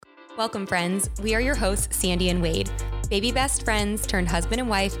Welcome, friends. We are your hosts, Sandy and Wade, baby best friends turned husband and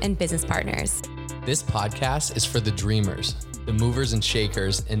wife and business partners. This podcast is for the dreamers, the movers and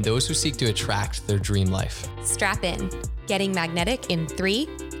shakers, and those who seek to attract their dream life. Strap in. Getting magnetic in 3,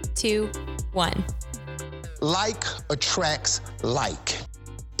 2, 1. Like attracts like.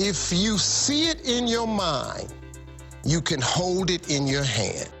 If you see it in your mind, you can hold it in your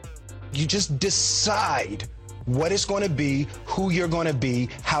hand. You just decide what it's going to be, who you're going to be,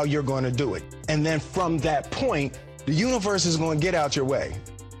 how you're going to do it. And then from that point, the universe is going to get out your way.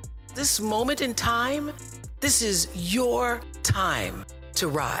 This moment in time, this is your time to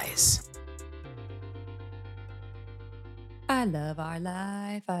rise. I love our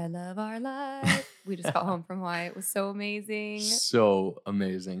life. I love our life. We just got home from Hawaii. It was so amazing. So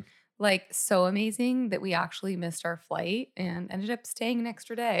amazing. Like, so amazing that we actually missed our flight and ended up staying an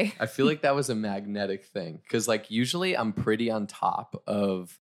extra day. I feel like that was a magnetic thing because, like, usually I'm pretty on top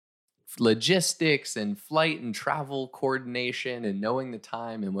of logistics and flight and travel coordination and knowing the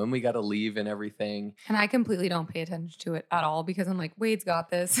time and when we got to leave and everything. And I completely don't pay attention to it at all because I'm like, Wade's got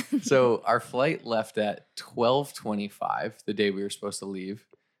this. So our flight left at 12:25, the day we were supposed to leave.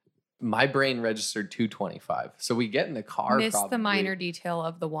 My brain registered 2:25. So we get in the car. Missed the minor detail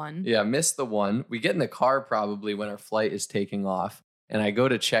of the one. Yeah, missed the one. We get in the car probably when our flight is taking off. And I go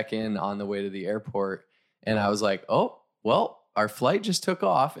to check in on the way to the airport. And I was like, oh, well, our flight just took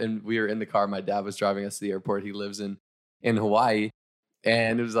off. And we were in the car. My dad was driving us to the airport. He lives in Hawaii.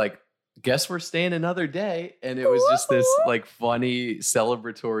 And it was like, guess we're staying another day. And it was just this like funny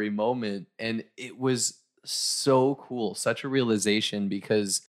celebratory moment. And it was so cool. Such a realization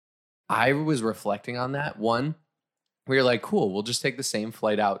because I was reflecting on that. One, we were like, cool, we'll just take the same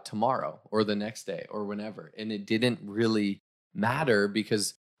flight out tomorrow or the next day or whenever. And it didn't really matter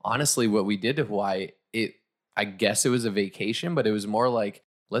because honestly, what we did to Hawaii, I guess it was a vacation, but it was more like,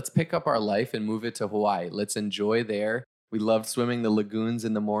 let's pick up our life and move it to Hawaii. Let's enjoy there. We loved swimming the lagoons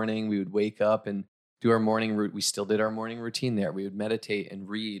in the morning. We would wake up and do our morning route. We still did our morning routine there. We would meditate and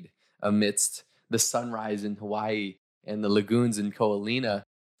read amidst the sunrise in Hawaii and the lagoons in Ko'olina.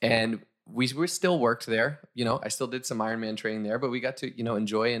 And we still worked there. You know, I still did some Ironman training there, but we got to,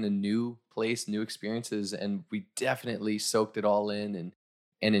 enjoy in a new place, new experiences. And we definitely soaked it all in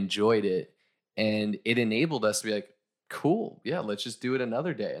and enjoyed it. And it enabled us to be like, cool, yeah, let's just do it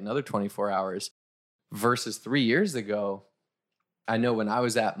another day, another 24 hours. Versus 3 years ago, I know when I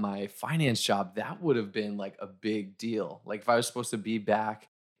was at my finance job, that would have been like a big deal. Like if I was supposed to be back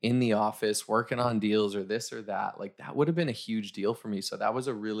in the office working on deals or this or that, like that would have been a huge deal for me. So that was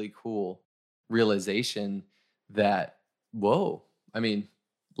a really cool realization that, whoa, I mean,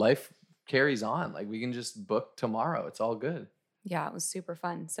 life carries on. Like we can just book tomorrow. It's all good. Yeah, it was super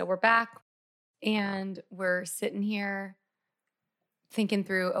fun. So we're back and we're sitting here thinking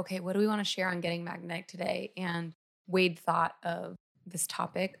through, okay, what do we want to share on Getting Magnetic today? And Wade thought of this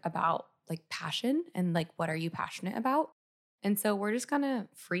topic about like passion and like, what are you passionate about? And so we're just going to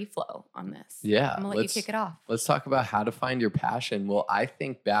free flow on this. Yeah. I'm going to let you kick it off. Let's talk about how to find your passion. Well, I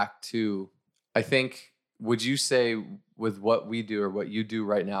think would you say with what we do or what you do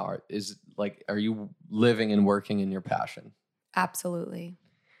right now are you living and working in your passion? Absolutely.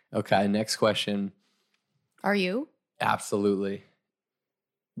 Okay. Next question. Are you? Absolutely.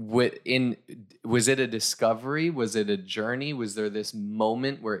 Was it a discovery? Was it a journey? Was there this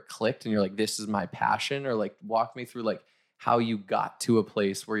moment where it clicked and you're like, this is my passion? Or like walk me through like how you got to a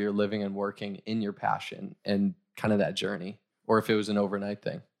place where you're living and working in your passion and kind of that journey, or if it was an overnight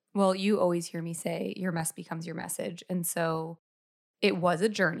thing. Well, you always hear me say your mess becomes your message. And so it was a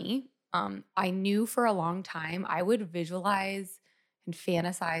journey. I knew for a long time I would visualize and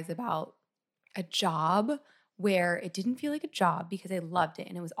fantasize about a job where it didn't feel like a job because I loved it.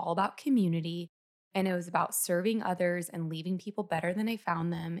 And it was all about community and it was about serving others and leaving people better than I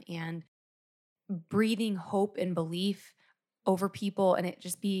found them and breathing hope and belief over people and it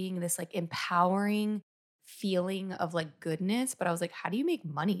just being this like empowering feeling of like goodness. But I was like, how do you make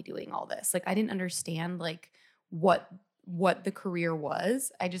money doing all this? Like I didn't understand like what the career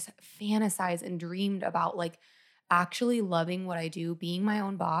was. I just fantasized and dreamed about like actually loving what I do, being my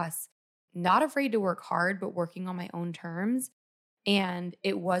own boss, not afraid to work hard, but working on my own terms. And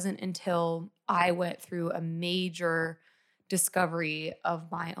it wasn't until I went through a major discovery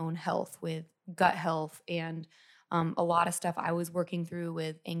of my own health with gut health and a lot of stuff I was working through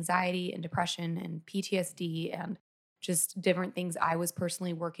with anxiety and depression and PTSD and just different things I was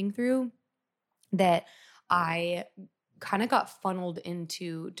personally working through that I kind of got funneled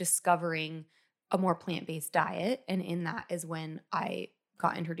into discovering a more plant-based diet. And in that is when I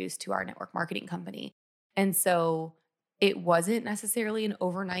got introduced to our network marketing company. And so it wasn't necessarily an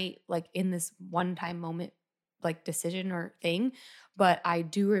overnight, like in this one time moment, like decision or thing. But I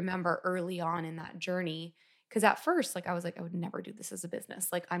do remember early on in that journey, because at first, like I was like, I would never do this as a business.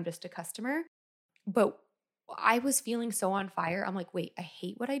 Like I'm just a customer. But I was feeling so on fire. I'm like, wait, I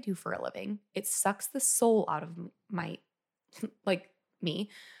hate what I do for a living. It sucks the soul out of my, like me.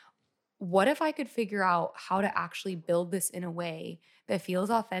 What if I could figure out how to actually build this in a way that feels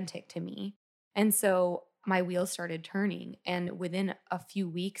authentic to me? And so my wheels started turning. And within a few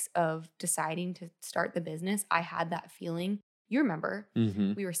weeks of deciding to start the business, I had that feeling. You remember,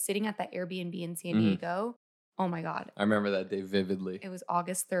 Mm-hmm. we were sitting at that Airbnb in San Mhm. Diego. Oh my God. I remember that day vividly. It was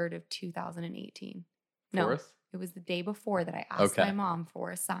August 3rd of 2018. No, 4th? it was the day before that I asked Okay. my mom for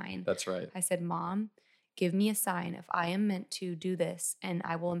a sign. That's right. I said, Mom, give me a sign if I am meant to do this, and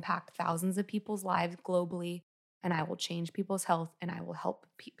I will impact thousands of people's lives globally, and I will change people's health, and I will help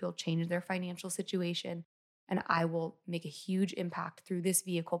people change their financial situation, and I will make a huge impact through this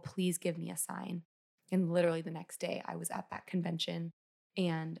vehicle. Please give me a sign. And literally the next day, I was at that convention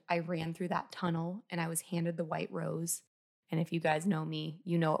and I ran through that tunnel and I was handed the white rose. And if you guys know me,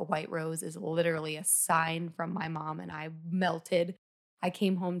 you know a white rose is literally a sign from my mom, and I melted. I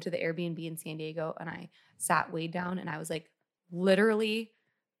came home to the Airbnb in San Diego and I sat way down and I was like literally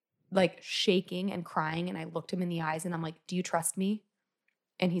like shaking and crying. And I looked him in the eyes and I'm like, do you trust me?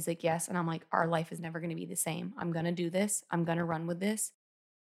 And he's like, yes. And I'm like, our life is never going to be the same. I'm going to do this. I'm going to run with this.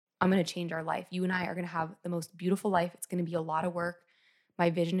 I'm going to change our life. You and I are going to have the most beautiful life. It's going to be a lot of work. My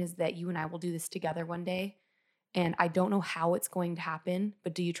vision is that you and I will do this together one day. And I don't know how it's going to happen,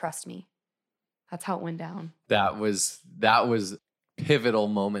 but do you trust me? That's how it went down. That was pivotal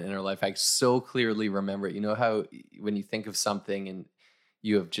moment in her life. I so clearly remember it. You know how when you think of something and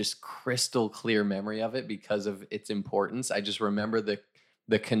you have just crystal clear memory of it because of its importance. I just remember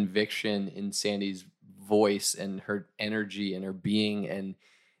the conviction in Sandy's voice and her energy and her being, and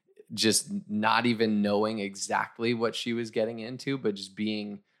just not even knowing exactly what she was getting into, but just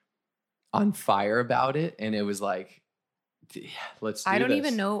being on fire about it. And it was like, yeah, let's do I don't this.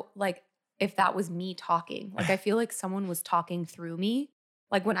 even know like if that was me talking. Like I feel like someone was talking through me.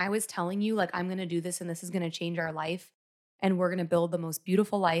 Like when I was telling you like I'm going to do this and this is going to change our life and we're going to build the most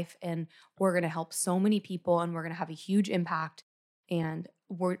beautiful life and we're going to help so many people and we're going to have a huge impact, and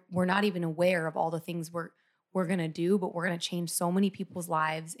we're not even aware of all the things we're going to do, but we're going to change so many people's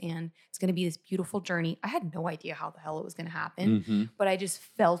lives and it's going to be this beautiful journey. I had no idea how the hell it was going to happen, Mhm. but I just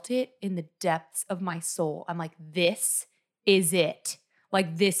felt it in the depths of my soul. I'm like, this is it.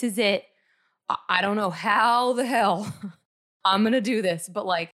 Like, this is it. I don't know how the hell I'm going to do this, but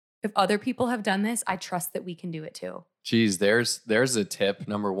like, if other people have done this, I trust that we can do it too. Geez, there's a tip.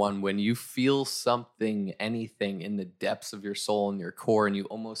 Number one, when you feel something, anything in the depths of your soul and your core, and you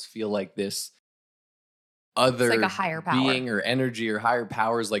almost feel like this other like a higher power. being or energy or higher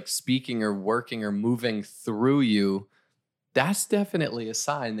powers like speaking or working or moving through you, that's definitely a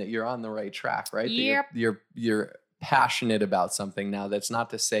sign that you're on the right track, right? Yep. That you're passionate about something. Now, that's not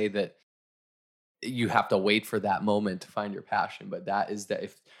to say that you have to wait for that moment to find your passion, but that is that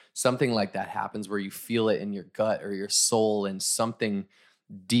if something like that happens where you feel it in your gut or your soul and something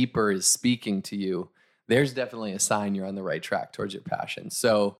deeper is speaking to you, there's definitely a sign you're on the right track towards your passion.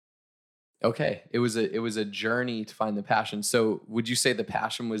 So, okay, it was a journey to find the passion. So, would you say the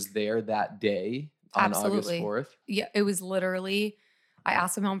passion was there that day on Absolutely. August 4th? Yeah, it was literally, I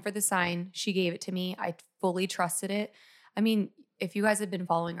asked my mom for the sign. She gave it to me. I fully trusted it. I mean, if you guys have been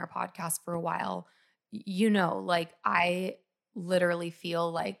following our podcast for a while, you know, like I literally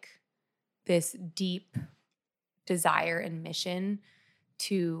feel like this deep desire and mission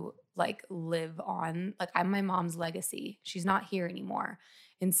to like live on, like I'm my mom's legacy. She's not here anymore.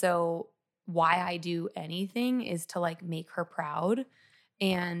 And so why I do anything is to like make her proud.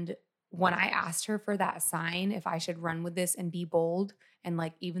 And when I asked her for that sign, if I should run with this and be bold and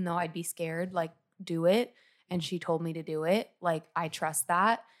like, even though I'd be scared, like do it. And she told me to do it. Like, I trust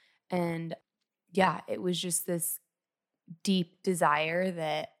that. And yeah, it was just this deep desire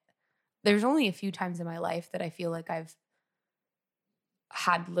that there's only a few times in my life that I feel like I've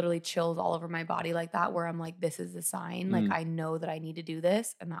had literally chills all over my body like that, where I'm like, this is a sign. Like, I know that I need to do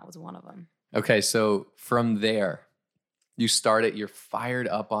this. And that was one of them. Okay, so from there, you start it, you're fired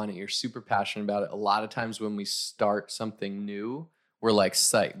up on it, you're super passionate about it. A lot of times when we start something new, we're like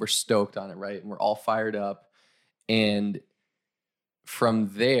psyched, we're stoked on it, right? And we're all fired up. And from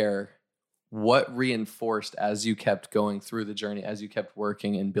there, what reinforced as you kept going through the journey, as you kept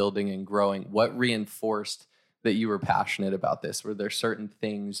working and building and growing, what reinforced that you were passionate about this? Were there certain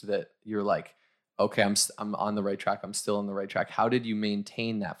things that you're like, okay, I'm on the right track, I'm still on the right track? How did you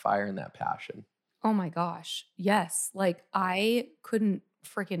maintain that fire and that passion? Oh my gosh. Yes. Like I couldn't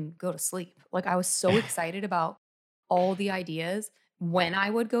freaking go to sleep. Like I was so excited about all the ideas. When I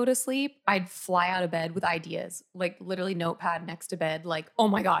would go to sleep, I'd fly out of bed with ideas, like literally notepad next to bed, like, oh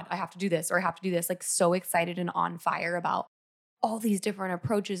my God, I have to do this or I have to do this. Like so excited and on fire about all these different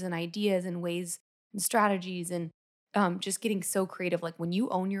approaches and ideas and ways and strategies and just getting so creative. Like when you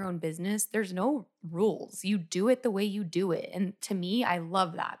own your own business, there's no rules. You do it the way you do it. And to me, I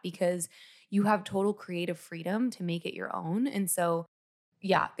love that because you have total creative freedom to make it your own. And so,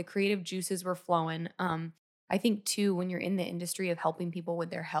 yeah, the creative juices were flowing. I think too, when you're in the industry of helping people with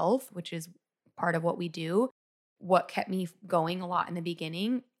their health, which is part of what we do, what kept me going a lot in the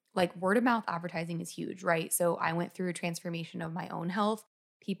beginning, like word of mouth advertising is huge, right? So I went through a transformation of my own health.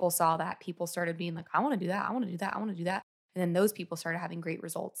 People saw that. People started being like, I want to do that. I want to do that. I want to do that. And then those people started having great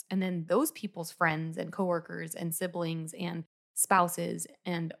results. And then those people's friends and coworkers and siblings and spouses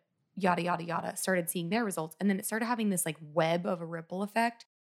and yada, yada, yada started seeing their results. And then it started having this like web of a ripple effect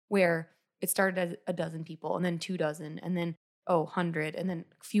where it started as a dozen people and then 2 dozen and then, 100 and then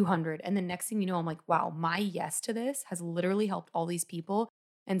a few hundred. And then next thing you know, I'm like, wow, my yes to this has literally helped all these people.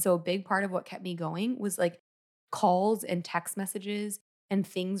 And so a big part of what kept me going was like calls and text messages and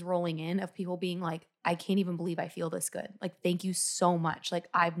things rolling in of people being like, I can't even believe I feel this good. Like, thank you so much. Like,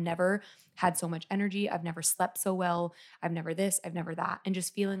 I've never had so much energy. I've never slept so well. I've never this, I've never that. And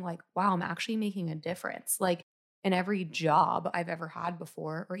just feeling like, wow, I'm actually making a difference. Like, in every job I've ever had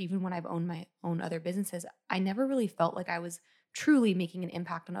before, or even when I've owned my own other businesses, I never really felt like I was truly making an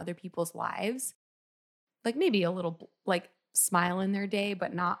impact on other people's lives. Like, maybe a little like smile in their day,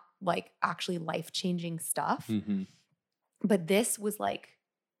 but not like actually life changing stuff. Mm-hmm. But this was like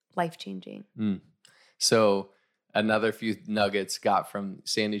life changing. So another few nuggets got from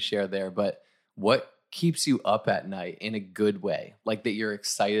Sandy's share there, but what keeps you up at night in a good way, like that you're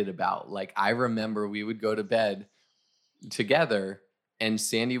excited about? Like I remember we would go to bed together and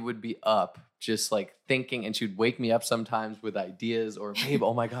Sandy would be up just like thinking, and she'd wake me up sometimes with ideas or, babe,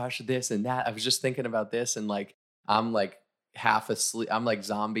 oh my gosh, this and that. I was just thinking about this. And like, I'm like half asleep. I'm like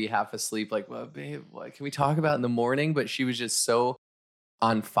zombie, half asleep. Like, well, babe, what can we talk about in the morning? But she was just so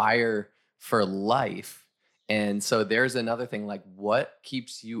on fire for life. And so there's another thing, like what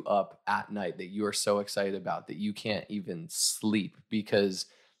keeps you up at night that you are so excited about that you can't even sleep because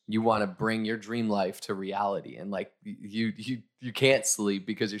you want to bring your dream life to reality, and like you can't sleep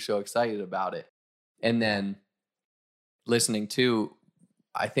because you're so excited about it. And then listening to,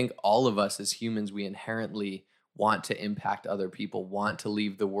 I think all of us as humans, we inherently want to impact other people, want to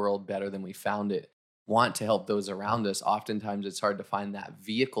leave the world better than we found it, want to help those around us. Oftentimes it's hard to find that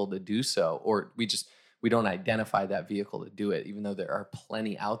vehicle to do so, or we don't identify that vehicle to do it, even though there are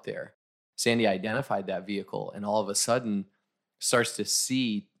plenty out there. Sandy identified that vehicle and all of a sudden starts to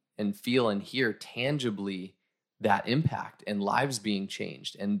see and feel and hear tangibly that impact and lives being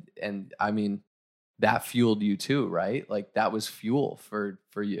changed. And I mean, that fueled you too, right? Like that was fuel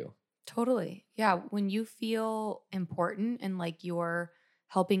for you. Totally. Yeah. When you feel important and like you're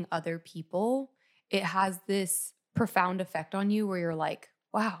helping other people, it has this profound effect on you where you're like,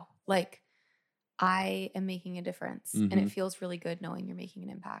 wow, like I am making a difference. And it feels really good knowing you're making an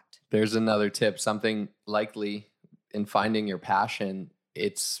impact. There's another tip, something likely in finding your passion,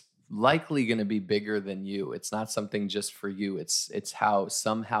 it's likely going to be bigger than you. It's not something just for you. It's how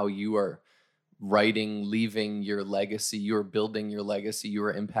somehow you are leaving your legacy, you are building your legacy, you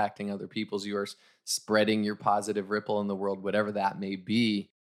are impacting other people's, you are spreading your positive ripple in the world, whatever that may be.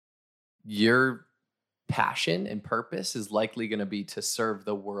 Your passion and purpose is likely going to be to serve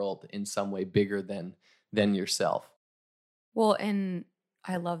the world in some way bigger than yourself. Well, and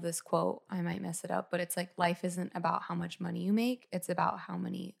I love this quote. I might mess it up, but it's like life isn't about how much money you make. It's about how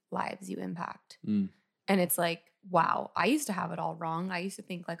many lives you impact. And it's like, wow, I used to have it all wrong. I used to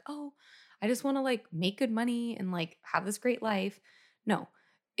think like, oh, I just want to like make good money and like have this great life. No,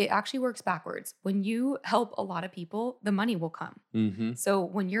 it actually works backwards. When you help a lot of people, the money will come. So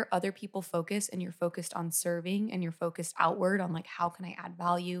when you're other people focused and you're focused on serving and you're focused outward on like, how can I add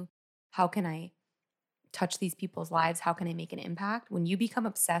value? How can I touch these people's lives? How can I make an impact? When you become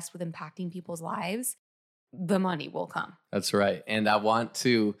obsessed with impacting people's lives, the money will come. That's right. And I want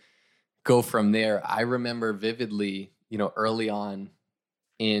to go from there. I remember vividly, early on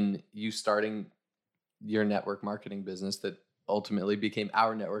in you starting your network marketing business that ultimately became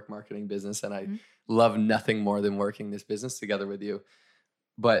our network marketing business. And I love nothing more than working this business together with you.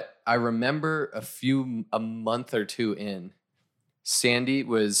 But I remember a month or two in, Sandy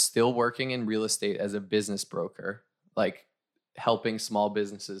was still working in real estate as a business broker, like helping small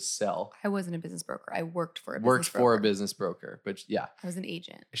businesses sell. I wasn't a business broker. I worked for a business Worked broker. for a business broker, but yeah, I was an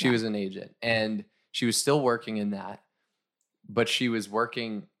agent. she was an agent, and she was still working in that, but she was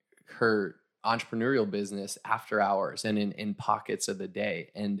working her entrepreneurial business after hours and in pockets of the day.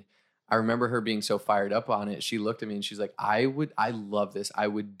 And I remember her being so fired up on it. She looked at me and she's like, I love this. I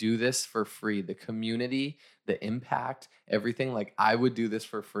would do this for free. The community, the impact, everything, like I would do this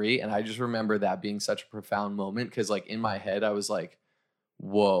for free. And I just remember that being such a profound moment, because like in my head, I was like,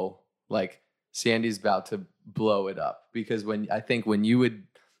 whoa, like Sandy's about to blow it up. Because when you would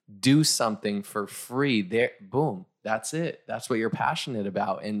do something for free, there, boom, that's it. That's what you're passionate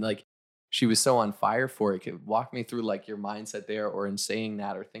about. And like, she was so on fire for it. Could walk me through like your mindset there, or in saying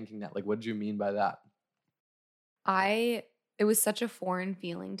that or thinking that, like, what did you mean by that? It was such a foreign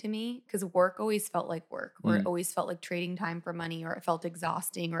feeling to me, because work always felt like work, or it Mm. always felt like trading time for money, or it felt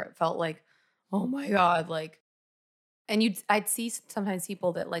exhausting, or it felt like, oh my God, like, and I'd see sometimes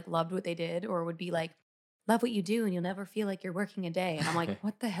people that like loved what they did, or would be like, love what you do and you'll never feel like you're working a day. And I'm like,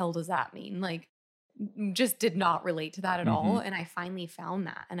 what the hell does that mean? Like, just did not relate to that at all. Mhm. And I finally found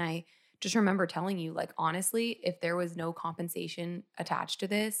that. And I just remember telling you, like, honestly, if there was no compensation attached to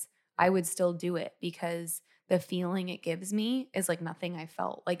this, I would still do it, because the feeling it gives me is like nothing I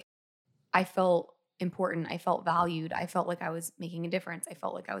felt. Like, I felt important. I felt valued. I felt like I was making a difference. I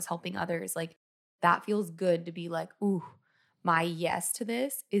felt like I was helping others. Like, that feels good to be like, ooh, my yes to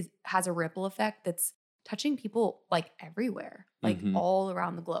this has a ripple effect that's touching people like everywhere, like Mhm. all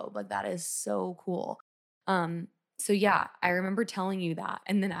around the globe. Like, that is so cool. Um, so yeah, I remember telling you that,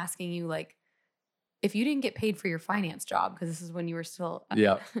 and then asking you, like, if you didn't get paid for your finance job, because this is when you were still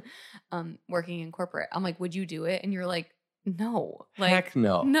Yeah. working in corporate, I'm like, would you do it? And you're like, no, like, Heck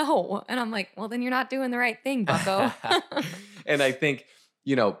no. no. And I'm like, well, then you're not doing the right thing, bucko. And I think,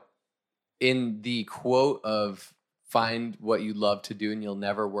 you know, in the quote of find what you love to do and you'll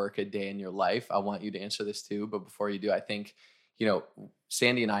never work a day in your life, I want you to answer this too. But before you do, I think, you know,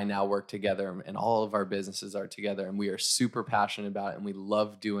 Sandy and I now work together, and all of our businesses are together, and we are super passionate about it and we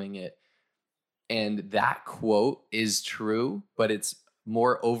love doing it. And that quote is true, but it's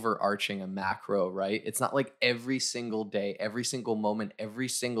more overarching, a macro, right? It's not like every single day, every single moment, every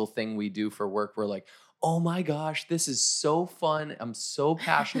single thing we do for work, we're like, oh my gosh, this is so fun. I'm so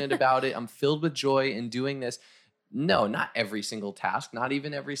passionate about it. I'm filled with joy in doing this. No, not every single task, not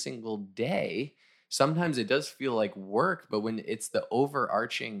even every single day. Sometimes it does feel like work, but when it's the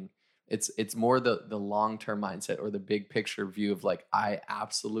overarching, it's more the long-term mindset, or the big picture view of like, I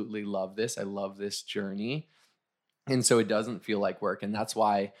absolutely love this. I love this journey. And so it doesn't feel like work. And that's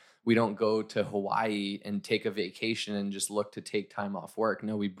why we don't go to Hawaii and take a vacation and just look to take time off work.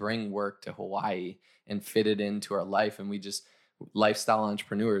 No, we bring work to Hawaii and fit it into our life. And we just, lifestyle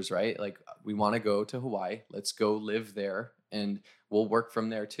entrepreneurs, right? Like, we want to go to Hawaii. Let's go live there, and we'll work from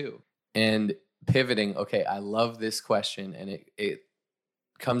there too. And pivoting, okay, I love this question, and it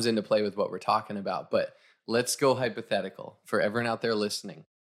comes into play with what we're talking about. But let's go hypothetical for everyone out there listening.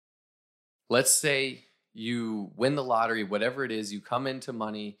 Let's say you win the lottery, whatever it is, you come into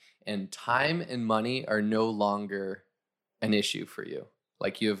money, and time and money are no longer an issue for you.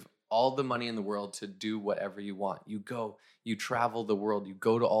 Like, you have all the money in the world to do whatever you want. You go, you travel the world, you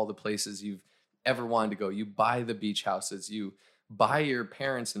go to all the places you've ever wanted to go. You buy the beach houses, you buy your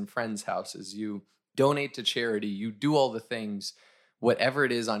parents' and friends' houses, you donate to charity, you do all the things, whatever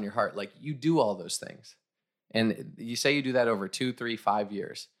it is on your heart, like, you do all those things. And you say you do that over 2, 3, 5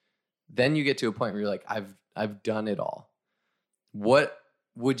 years. Then you get to a point where you're like, I've done it all. What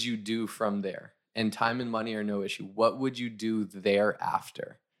would you do from there? And time and money are no issue. What would you do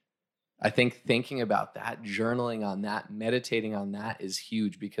thereafter? I think thinking about that, journaling on that, meditating on that is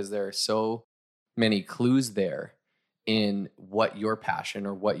huge, because there are so many clues there in what your passion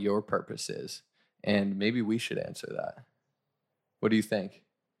or what your purpose is. And maybe we should answer that. What do you think?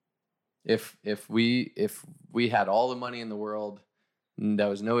 If we had all the money in the world, and that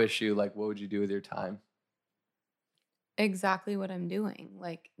was no issue, like, what would you do with your time? Exactly what I'm doing.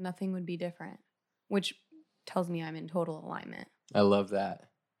 Like, nothing would be different, which tells me I'm in total alignment. I love that.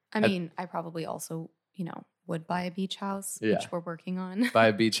 I mean, I probably also, would buy a beach house, Yeah. which we're working on. Buy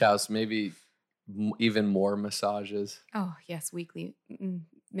a beach house, maybe even more massages. Oh, yes, weekly,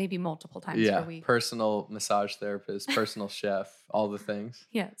 maybe multiple times Yeah, per week. personal massage therapist, personal chef, all the things.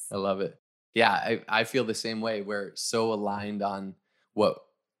 Yes. I love it. Yeah, I feel the same way. We're so aligned on what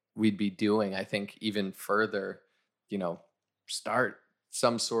we'd be doing. I think even further, start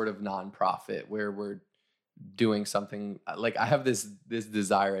some sort of nonprofit where we're doing something. Like, I have this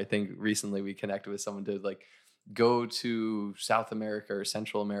desire. I think recently we connected with someone to like go to South America or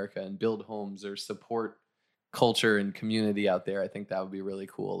Central America and build homes or support culture and community out there, I think that would be really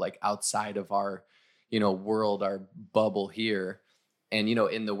cool. Like outside of our, world, our bubble here. And,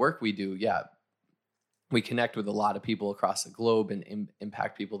 in the work we do, yeah, we connect with a lot of people across the globe and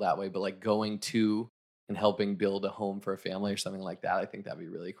impact people that way. But like going to and helping build a home for a family or something like that, I think that'd be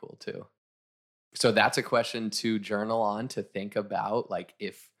really cool too. So that's a question to journal on, to think about, like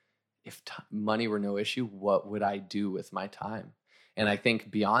if money were no issue, what would I do with my time? And I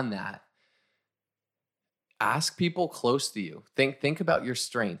think beyond that, ask people close to you. Think about your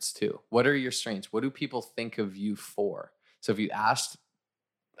strengths too. What are your strengths? What do people think of you for? So if you asked,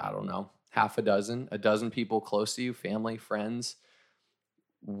 I don't know, a dozen people close to you, family, friends,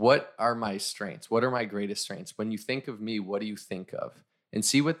 what are my strengths? What are my greatest strengths? When you think of me, what do you think of? And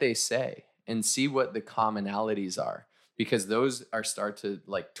see what they say and see what the commonalities are, because those are start to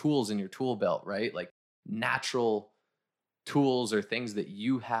like tools in your tool belt, right? Like natural tools or things that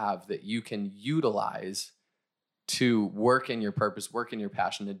you have that you can utilize to work in your purpose, work in your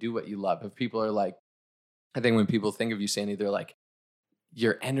passion, to do what you love. If people are like, I think when people think of you, Sandy, they're like,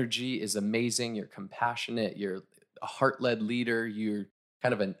 your energy is amazing. You're compassionate. You're a heart-led leader. You're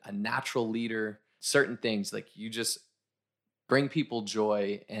kind of a natural leader. Certain things, like you just bring people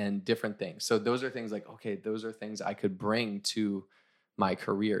joy and different things. So those are things like, okay, those are things I could bring to my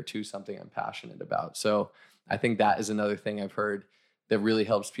career, to something I'm passionate about. So I think that is another thing I've heard that really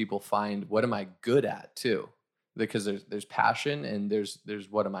helps people find, what am I good at too? Because there's passion and there's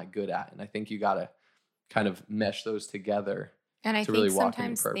what am I good at? And I think you got to kind of mesh those together. And I to think really walk in your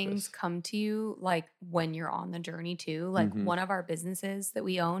sometimes purpose. things come to you like when you're on the journey too. Like Mhm. one of our businesses that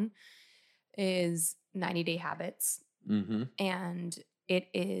we own is 90 Day Habits. Mm-hmm. And it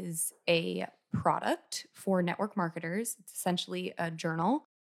is a product for network marketers. It's essentially a journal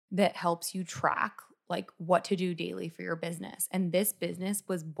that helps you track like what to do daily for your business. And this business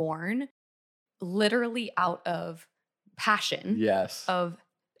was born literally out of passion Yes. of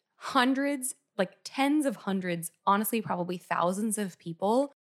hundreds, like tens of hundreds, honestly, probably thousands of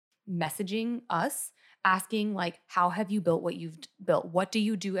people messaging us asking like, how have you built what you've built? What do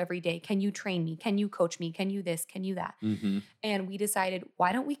you do every day? Can you train me? Can you coach me? Can you this? Can you that? Mm-hmm. And we decided,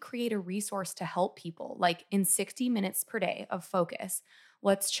 why don't we create a resource to help people like in 60 minutes per day of focus?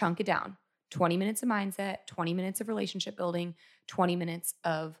 Let's chunk it down. 20 minutes of mindset, 20 minutes of relationship building, 20 minutes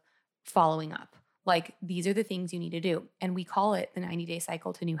of following up. Like these are the things you need to do. And we call it the 90-day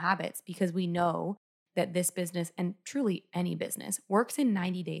cycle to new habits because we know that this business and truly any business works in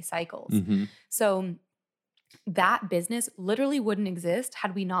 90-day cycles. Mm-hmm. So that business literally wouldn't exist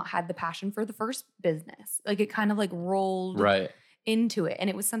had we not had the passion for the first business. Like it kind of like rolled Right. into it. And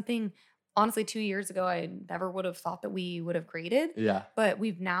it was something, honestly, 2 years ago, I never would have thought that we would have created, Yeah. but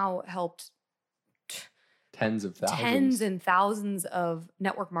we've now helped Tens of thousands. tens and thousands of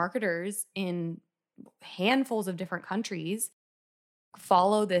network marketers in handfuls of different countries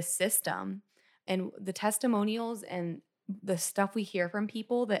follow this system. And the testimonials and the stuff we hear from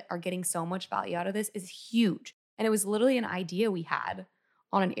people that are getting so much value out of this is huge. And it was literally an idea we had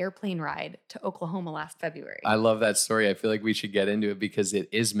on an airplane ride to Oklahoma last February. I love that story. I feel like we should get into it because it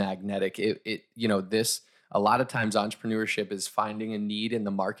is magnetic. A lot of times entrepreneurship is finding a need in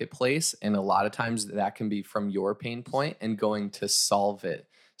the marketplace. And a lot of times that can be from your pain point and going to solve it.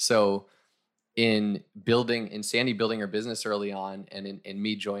 So in Sandy building her business early on and in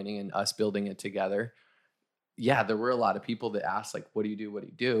me joining and us building it together, yeah, there were a lot of people that asked like, what do you do? What do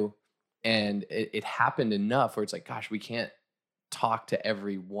you do? And it happened enough where it's like, gosh, we can't talk to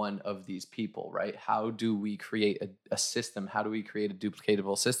every one of these people, right? How do we create a system? How do we create a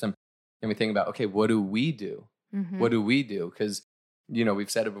duplicatable system? And we think about, okay, what do we do? Mhm. What do we do? Because, we've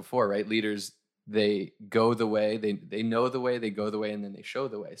said it before, right? Leaders, they go the way, they know the way, they go the way, and then they show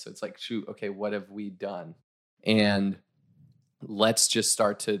the way. So it's like, shoot, okay, what have we done? And let's just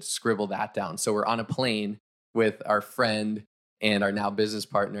start to scribble that down. So we're on a plane with our friend and our now business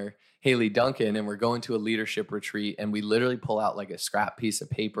partner, Haley Duncan, and we're going to a leadership retreat, and we literally pull out like a scrap piece of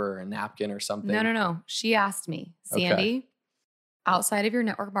paper or a napkin or something. No. She asked me, Sandy, outside of your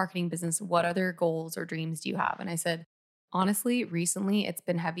network marketing business, what other goals or dreams do you have? And I said, honestly, recently it's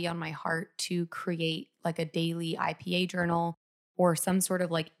been heavy on my heart to create like a daily IPA journal or some sort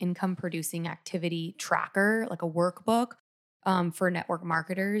of like income producing activity tracker, like a workbook for network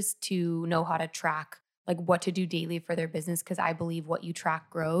marketers to know how to track like what to do daily for their business. Cause I believe what you track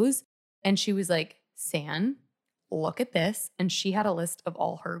grows. And she was like, San, look at this. And she had a list of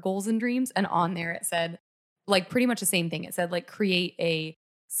all her goals and dreams. And on there it said like pretty much the same thing. It said like create a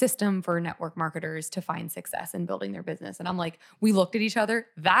system for network marketers to find success in building their business. And I'm like, we looked at each other.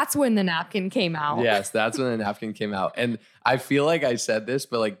 That's when the napkin came out. Yes, that's when the napkin came out. And I feel like I said this,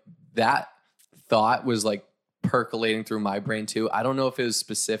 but like that thought was like percolating through my brain too. I don't know if it was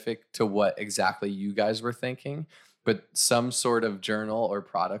specific to what exactly you guys were thinking, but some sort of journal or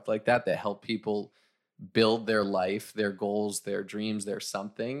product like that help people build their life, their goals, their dreams, their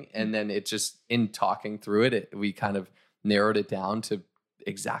something. And then it just, in talking through it, we kind of narrowed it down to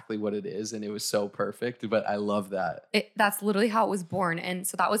exactly what it is. And it was so perfect, but I love that. That's literally how it was born. And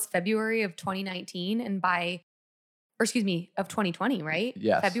so that was February of 2019. And of 2020, right?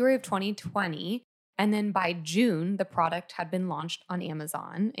 Yes. February of 2020. And then by June, the product had been launched on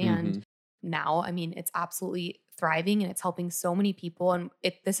Amazon. And now, I mean, it's absolutely thriving and it's helping so many people. And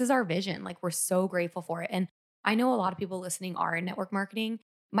this is our vision. Like, we're so grateful for it. And I know a lot of people listening are in network marketing.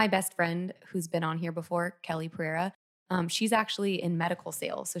 My best friend who's been on here before, Kelly Pereira, she's actually in medical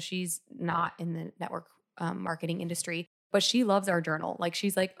sales. So she's not in the network marketing industry, but she loves our journal. Like,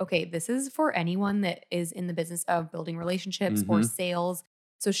 she's like, okay, this is for anyone that is in the business of building relationships or sales.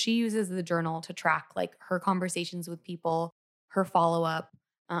 So she uses the journal to track like her conversations with people, her follow-up,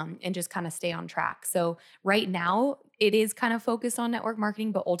 and just kind of stay on track. So right now it is kind of focused on network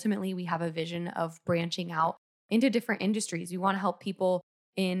marketing, but ultimately we have a vision of branching out into different industries. We want to help people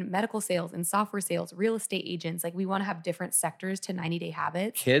in medical sales and software sales, real estate agents. Like, we want to have different sectors to 90 Day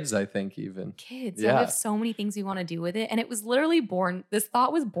Habits. Kids, I think even. Kids. Yeah. So we have so many things we want to do with it. And it was literally this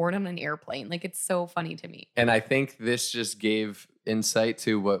thought was born on an airplane. Like, it's so funny to me. And I think this just gave insight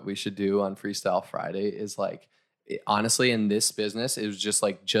to what we should do on Freestyle Friday is like, honestly, in this business, it was just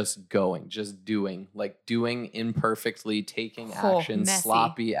like doing imperfectly, taking action, messy.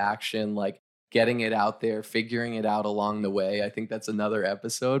 sloppy action, like getting it out there, figuring it out along the way. I think that's another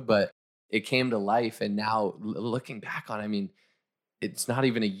episode, but it came to life. And now looking back on, I mean, it's not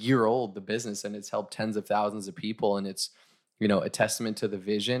even a year old, the business, and it's helped tens of thousands of people. And it's, a testament to the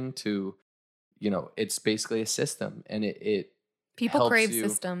vision, to, it's basically a system, and it people crave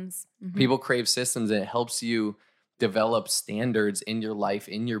systems. People crave systems, and it helps you develop standards in your life,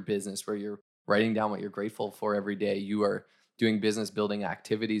 in your business, where you're writing down what you're grateful for every day. You are doing business building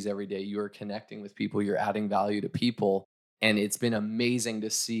activities every day. You are connecting with people. You're adding value to people. And it's been amazing to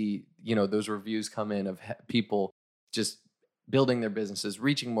see, those reviews come in of people just building their businesses,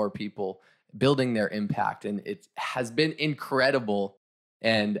 reaching more people, building their impact. And it has been incredible.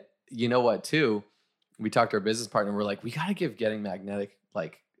 And you know what, too? We talked to our business partner. We're like, we got to give Getting Magnetic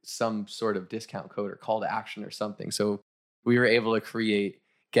like some sort of discount code or call to action or something. So we were able to create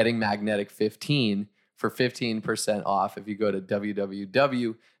Getting Magnetic 15 for 15% off. If you go to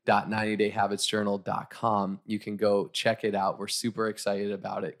www.90dayhabitsjournal.com, you can go check it out. We're super excited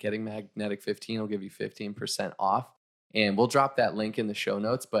about it. Getting Magnetic 15 will give you 15% off. And we'll drop that link in the show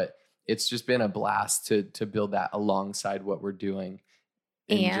notes, but it's just been a blast to build that alongside what we're doing.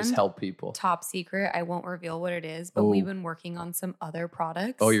 And just help people. Top secret, I won't reveal what it is, but we've been working on some other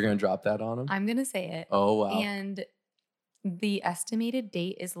products. Oh, you're going to drop that on them? I'm going to say it. Oh, wow. And the estimated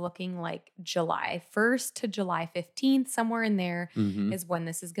date is looking like July 1st to July 15th. Somewhere in there is when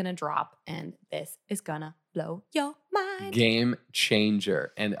this is going to drop. And this is going to blow your mind. Game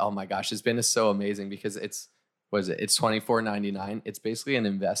changer. And oh my gosh, it's been so amazing because it's $24.99. It's basically an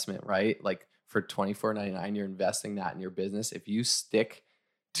investment, right? Like, for $24.99, you're investing that in your business. If you stick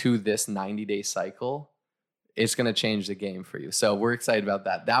to this 90-day cycle, it's going to change the game for you. So we're excited about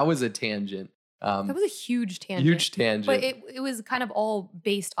that. That was a tangent. That was a huge tangent. Huge tangent. But it was kind of all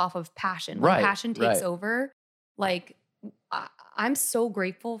based off of passion. When passion takes over, like, I'm so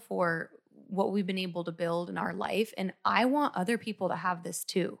grateful for what we've been able to build in our life. And I want other people to have this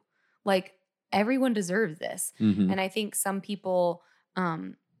too. Like, everyone deserves this. And I think some people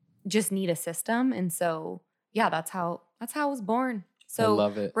just need a system. And so, yeah, that's how it was born. So I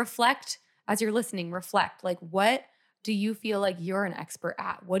love it. Reflect as you're listening, reflect, like, what do you feel like you're an expert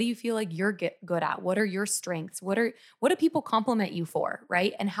at? What do you feel like you're good at? What are your strengths? What do people compliment you for,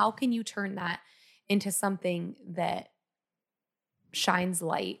 right? And how can you turn that into something that shines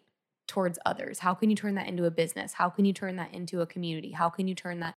light towards others? How can you turn that into a business? How can you turn that into a community? How can you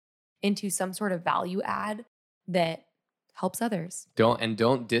turn that into some sort of value add that helps others?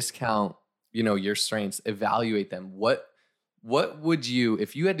 Don't discount, your strengths. Evaluate them. What would you,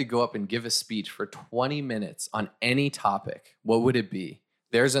 if you had to go up and give a speech for 20 minutes on any topic, what would it be?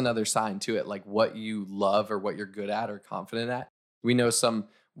 There's another sign to it, like what you love or what you're good at or confident at. We know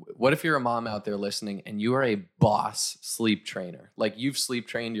what if you're a mom out there listening and you are a boss sleep trainer? Like, you've sleep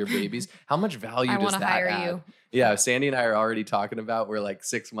trained your babies. How much value does that hire add? you. Yeah, Sandy and I are already talking about, we're like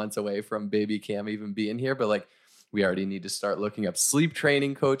 6 months away from baby Cam even being here, but like, we already need to start looking up sleep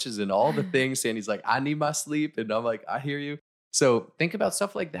training coaches and all the things. Sandy's like, I need my sleep. And I'm like, I hear you. So think about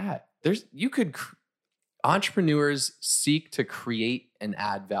stuff like that. entrepreneurs seek to create and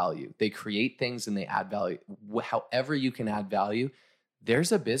add value. They create things and they add value. However you can add value,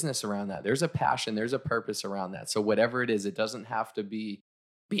 there's a business around that. There's a passion, there's a purpose around that. So whatever it is, it doesn't have to be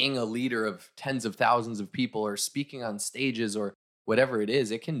being a leader of tens of thousands of people or speaking on stages or whatever it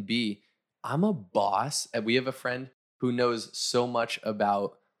is. It can be, I'm a boss. And we have a friend who knows so much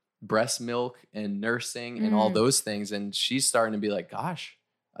about breast milk and nursing and all those things. And she's starting to be like, gosh,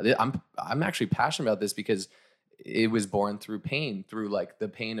 I'm actually passionate about this because it was born through pain, through like the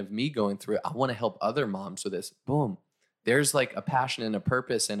pain of me going through it. I want to help other moms with this. Boom. There's like a passion and a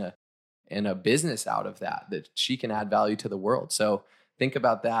purpose and a business out of that she can add value to the world. So think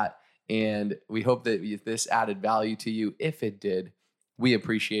about that. And we hope that this added value to you. If it did, we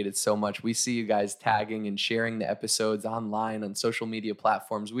appreciate it so much. We see you guys tagging and sharing the episodes online on social media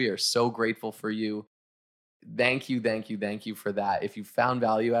platforms. We are so grateful for you. Thank you for that. If you found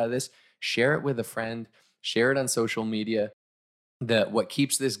value out of this, share it with a friend, share it on social media. What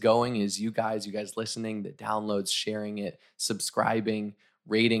keeps this going is you guys listening, the downloads, sharing it, subscribing,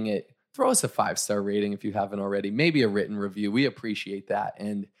 rating it. Throw us a 5-star rating if you haven't already, maybe a written review. We appreciate that.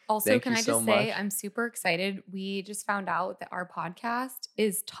 And also, can I just say, I'm super excited. We just found out that our podcast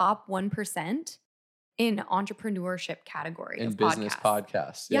is top 1% in entrepreneurship category in of business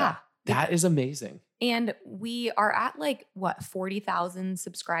podcasts. Yeah. That is amazing. And we are at 40,000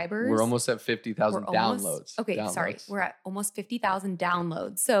 subscribers. We're almost at 50,000 downloads. Sorry. We're at almost 50,000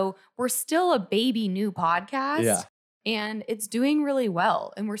 downloads. So we're still a baby new podcast. Yeah. And it's doing really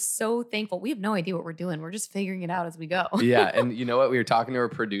well. And we're so thankful. We have no idea what we're doing. We're just figuring it out as we go. Yeah. And you know what? We were talking to our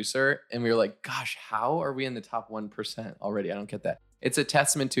producer and we were like, gosh, how are we in the top 1% already? I don't get that. It's a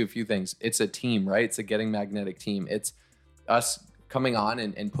testament to a few things. It's a team, right? It's a Getting Magnetic team. It's us coming on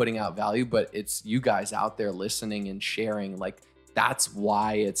and putting out value, but it's you guys out there listening and sharing. Like, that's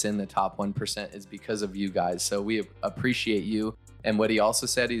why it's in the top 1% is because of you guys. So we appreciate you. And what he also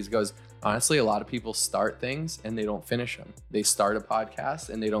said, he goes, honestly, a lot of people start things and they don't finish them. They start a podcast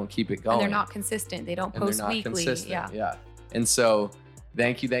and they don't keep it going. And they're not consistent. They don't post weekly. Yeah. And so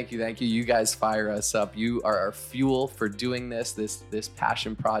thank you. You guys fire us up. You are our fuel for doing this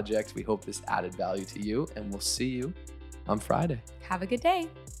passion project. We hope this added value to you, and we'll see you on Friday. Have a good day.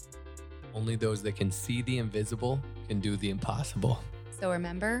 Only those that can see the invisible can do the impossible. So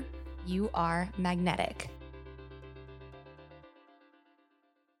remember, you are magnetic.